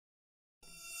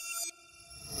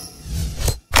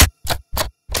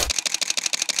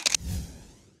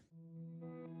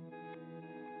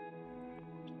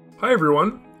Hi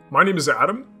everyone, my name is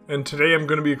Adam, and today I'm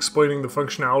going to be explaining the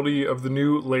functionality of the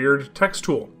new layered text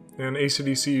tool in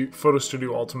ACDSee Photo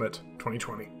Studio Ultimate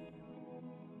 2020.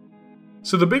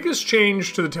 So the biggest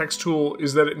change to the text tool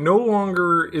is that it no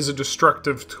longer is a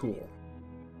destructive tool.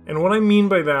 And what I mean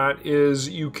by that is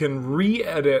you can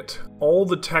re-edit all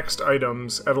the text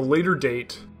items at a later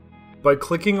date by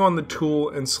clicking on the tool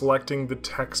and selecting the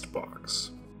text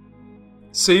box.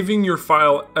 Saving your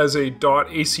file as a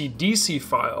 .acdc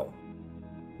file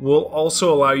will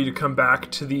also allow you to come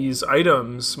back to these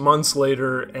items months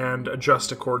later and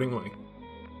adjust accordingly.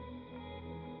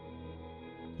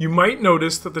 You might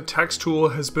notice that the text tool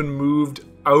has been moved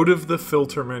out of the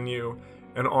filter menu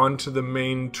and onto the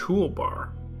main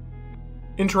toolbar.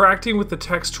 Interacting with the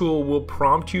text tool will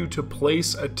prompt you to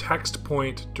place a text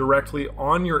point directly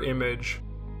on your image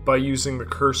by using the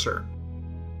cursor.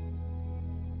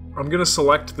 I'm going to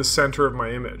select the center of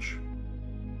my image.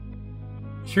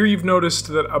 Here you've noticed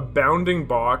that a bounding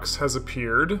box has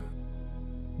appeared.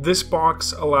 This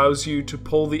box allows you to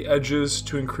pull the edges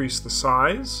to increase the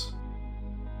size,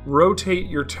 rotate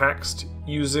your text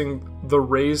using the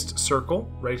raised circle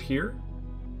right here.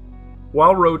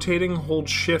 While rotating, hold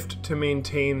Shift to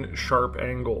maintain sharp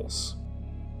angles.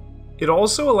 It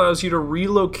also allows you to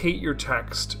relocate your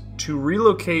text. To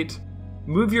relocate,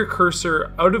 move your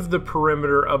cursor out of the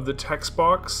perimeter of the text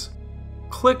box,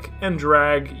 click and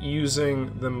drag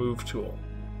using the Move tool.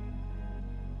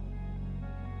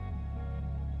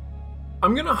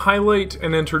 I'm going to highlight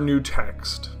and enter new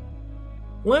text.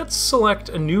 Let's select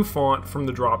a new font from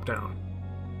the drop-down.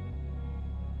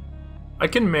 I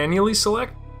can manually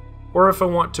select, or if I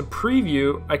want to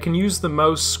preview, I can use the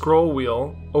mouse scroll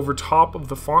wheel over top of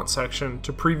the font section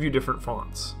to preview different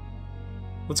fonts.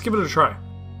 Let's give it a try.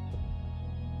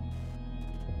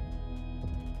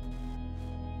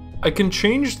 I can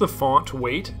change the font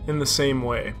weight in the same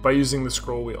way by using the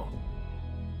scroll wheel.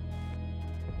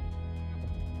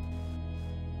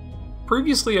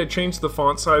 Previously I changed the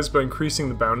font size by increasing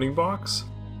the bounding box,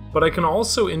 but I can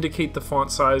also indicate the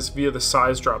font size via the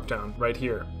size dropdown right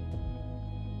here.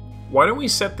 Why don't we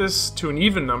set this to an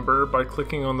even number by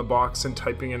clicking on the box and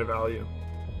typing in a value.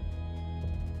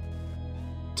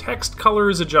 Text color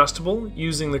is adjustable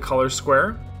using the color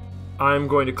square. I'm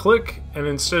going to click, and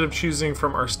instead of choosing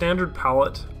from our standard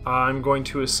palette, I'm going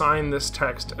to assign this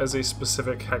text as a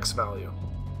specific hex value.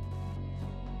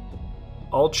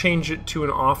 I'll change it to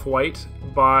an off-white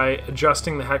by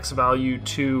adjusting the hex value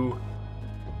to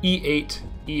E8,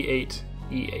 E8,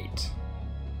 E8.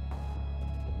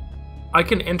 I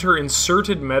can enter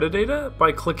inserted metadata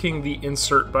by clicking the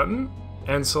Insert button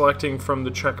and selecting from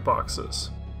the checkboxes.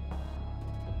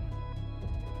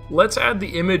 Let's add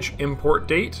the image import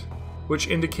date, which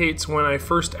indicates when I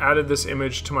first added this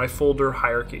image to my folder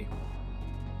hierarchy.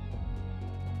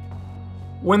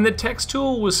 When the text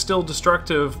tool was still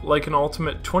destructive, like in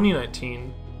Ultimate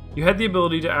 2019, you had the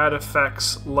ability to add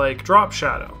effects like drop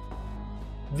shadow.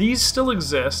 These still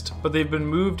exist, but they've been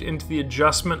moved into the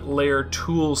Adjustment Layer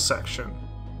Tools section,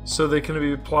 so they can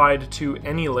be applied to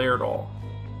any layer at all.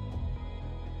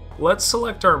 Let's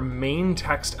select our main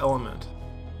text element.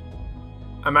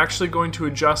 I'm actually going to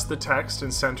adjust the text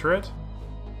and center it,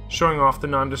 showing off the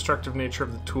non-destructive nature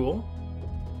of the tool.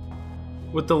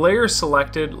 With the layer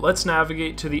selected, let's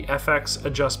navigate to the FX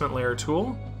Adjustment Layer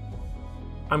tool.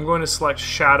 I'm going to select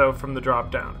Shadow from the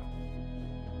drop-down.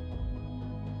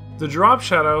 The drop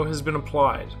shadow has been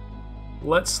applied.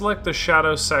 Let's select the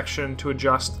shadow section to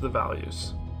adjust the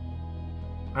values.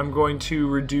 I'm going to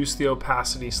reduce the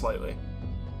opacity slightly.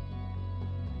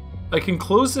 I can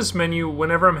close this menu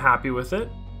whenever I'm happy with it.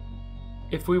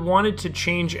 If we wanted to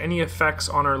change any effects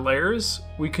on our layers,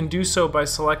 we can do so by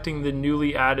selecting the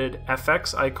newly added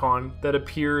FX icon that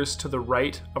appears to the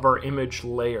right of our image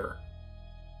layer.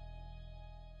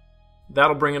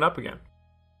 That'll bring it up again.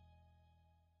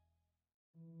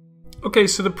 Okay,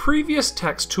 so the previous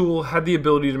text tool had the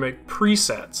ability to make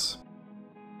presets.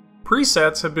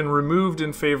 Presets have been removed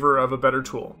in favor of a better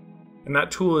tool, and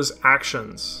that tool is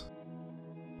Actions.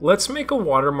 Let's make a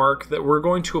watermark that we're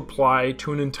going to apply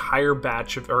to an entire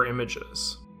batch of our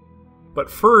images. But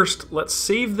first, let's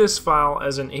save this file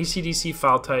as an ACDSee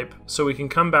file type so we can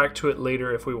come back to it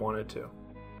later if we wanted to.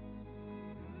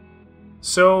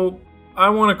 So, I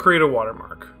want to create a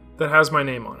watermark that has my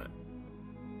name on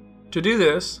it. To do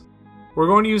this, we're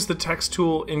going to use the text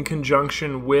tool in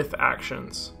conjunction with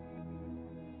Actions.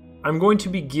 I'm going to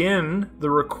begin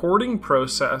the recording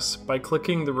process by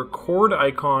clicking the record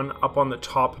icon up on the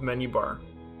top menu bar.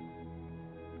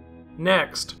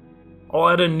 Next, I'll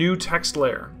add a new text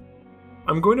layer.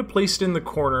 I'm going to place it in the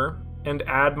corner and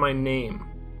add my name.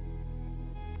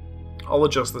 I'll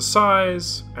adjust the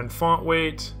size and font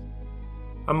weight.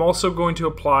 I'm also going to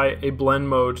apply a blend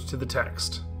mode to the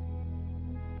text.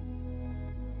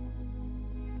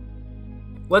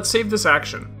 Let's save this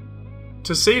action.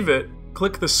 To save it,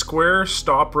 click the square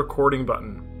Stop Recording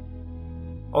button.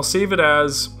 I'll save it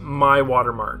as My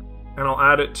Watermark, and I'll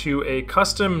add it to a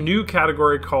custom new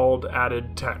category called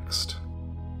Added Text.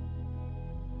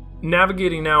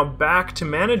 Navigating now back to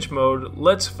Manage mode,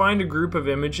 let's find a group of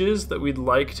images that we'd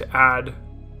like to add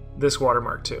this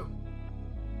watermark to.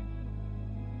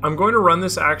 I'm going to run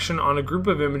this action on a group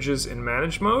of images in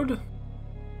Manage mode.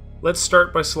 Let's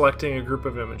start by selecting a group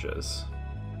of images.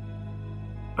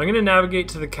 I'm going to navigate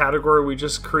to the category we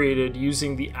just created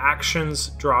using the Actions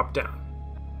drop-down.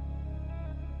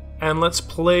 And let's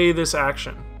play this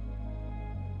action.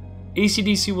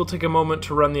 ACDSee will take a moment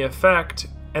to run the effect,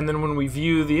 and then when we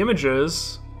view the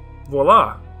images,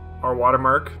 voila, our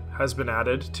watermark has been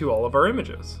added to all of our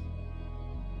images.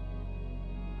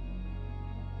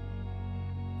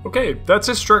 Okay, that's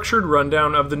a structured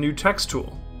rundown of the new text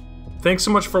tool. Thanks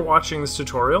so much for watching this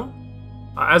tutorial.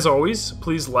 As always,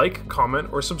 please like, comment,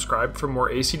 or subscribe for more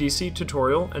ACDSee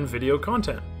tutorial and video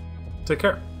content. Take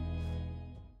care.